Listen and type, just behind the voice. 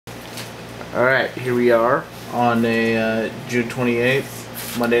Alright, here we are on a June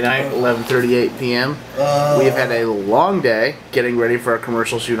 28th, Monday night, 11:38 p.m. We have had a long day getting ready for our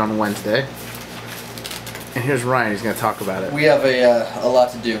commercial shoot on Wednesday. And here's Ryan, he's going to talk about it. We have a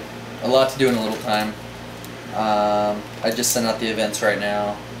lot to do. A lot to do in a little time. I just sent out the events right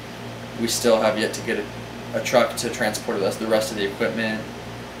now. We still have yet to get a truck to transport the rest of the equipment.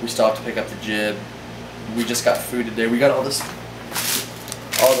 We still have to pick up the jib. We just got food today. We got all this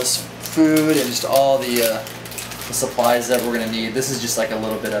food and just all the supplies that we're gonna need. This is just like a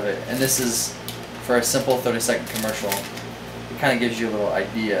little bit of it, and this is for a simple 30-second commercial. It kind of gives you a little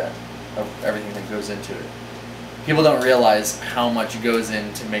idea of everything that goes into it. People don't realize how much goes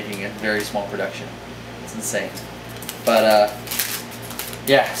into making a very small production. It's insane. But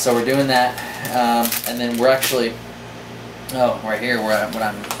yeah, so we're doing that, and then we're actually, right here,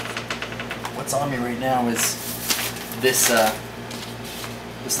 what's on me right now is this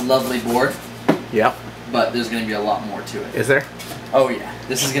this lovely board. Yep. But there's going to be a lot more to it. Is there? Oh yeah.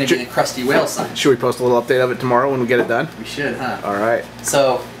 This is going to be the Krusty Whale sign. Should we post a little update of it tomorrow when we get it done? We should, huh? Alright.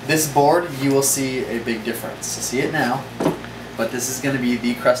 So this board, you will see a big difference. You see it now, but this is going to be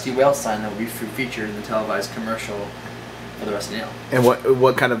the Krusty Whale sign that will be featured in the televised commercial for the rest of the year. And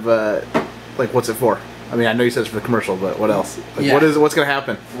what kind of, like, what's it for? I mean, I know you said it's for the commercial, but what else? Like, yeah. What's going to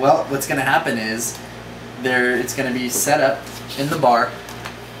happen? Well, what's going to happen is it's going to be set up in the bar,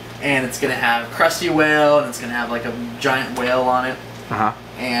 and it's going to have Krusty Whale, and it's going to have like a giant whale on it,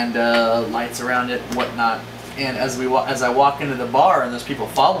 and lights around it and whatnot. And as I walk into the bar and there's people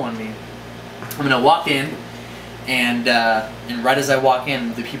following me, I'm going to walk in, and right as I walk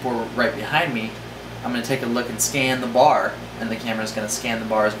in, the people right behind me, I'm going to take a look and scan the bar, and the camera's going to scan the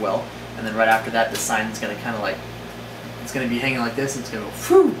bar as well. And then right after that, the sign is going to kind of like, it's going to be hanging like this, and it's going to go,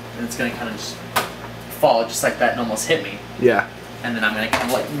 whoo, and it's going to kind of just fall just like that and almost hit me. Yeah. And then I'm going to kind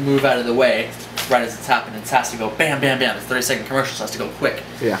of like move out of the way right as it's happening. It has to go bam, bam, bam. It's 30-second commercial, so it has to go quick.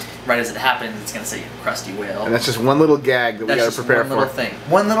 Yeah. Right as it happens, it's going to say Krusty Whale. And that's just one little gag that we got to prepare for. One little thing.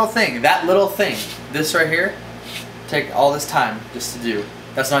 One little thing. That little thing. This right here, take all this time just to do.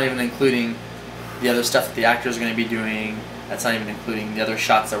 That's not even including the other stuff that the actors are going to be doing. That's not even including the other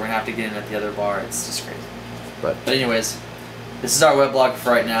shots that we're going to have to get in at the other bar. It's just crazy. But anyways, this is our weblog for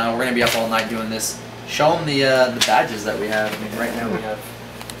right now. We're going to be up all night doing this. Show them the badges that we have. I mean, right now we have...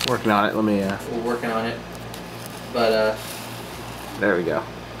 Working on it. Let me... We're working on it. But, there we go.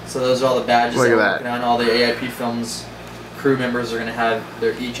 So those are all the badges Look that at we're that. working on. All the A.I.P films crew members are going to have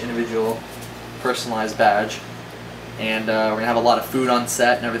their each individual personalized badge. And we're going to have a lot of food on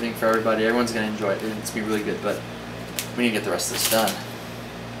set and everything for everybody. Everyone's going to enjoy it. It's going to be really good, but we need to get the rest of this done.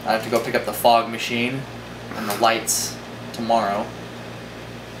 I have to go pick up the fog machine and the lights tomorrow.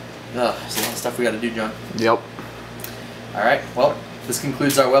 Ugh, there's a lot of stuff we got to do, John. Yep. Alright, well, this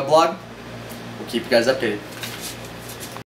concludes our weblog. We'll keep you guys updated.